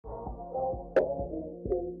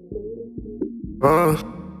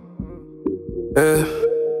Yeah.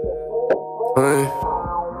 Hey.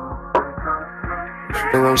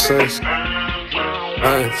 You know what I'm saying?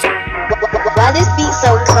 Hey. Why this beat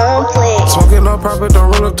so complex? Smoking all proper,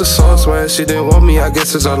 don't roll up the sauce, man. She didn't want me, I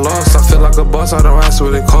guess it's her loss. I feel like a boss, I don't ask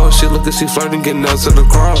what it costs. She look at she flirting, getting nails to the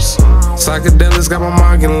cross. Psychedelics got my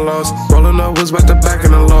mind getting lost. Rolling up woods back to back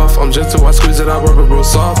in the loft. I'm gentle, I squeeze it, I rub it real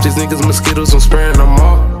soft. These niggas mosquitoes, I'm spraying them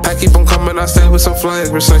off. Pack keep on coming, I stay with some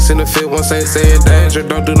flagrants. Snakes in the fit, once they say in danger.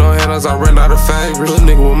 Don't do no handles, I ran out of favorites. Little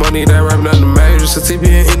nigga with money, that rap nothing major. So TB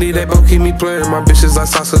and Indy, they both keep me playing. My bitches like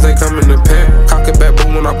sauce, cause they come in a pair. Cock it back,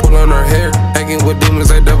 boom, when I pull on her hair. Hanging with demons,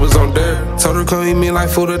 they devils on dare. Told her come eat me like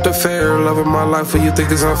food at the fair. Loving my life, what you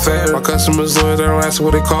think is unfair? My customers loyal, they don't ask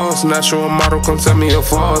what it costs. Natural model, come tell me your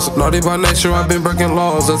flaws. Naughty by nature, I've been breaking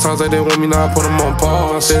laws. The times they didn't want me, now I put them on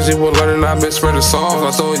pause. Since you were learning, I've been spreading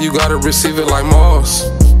sauce. I told you gotta receive it like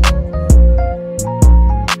moss.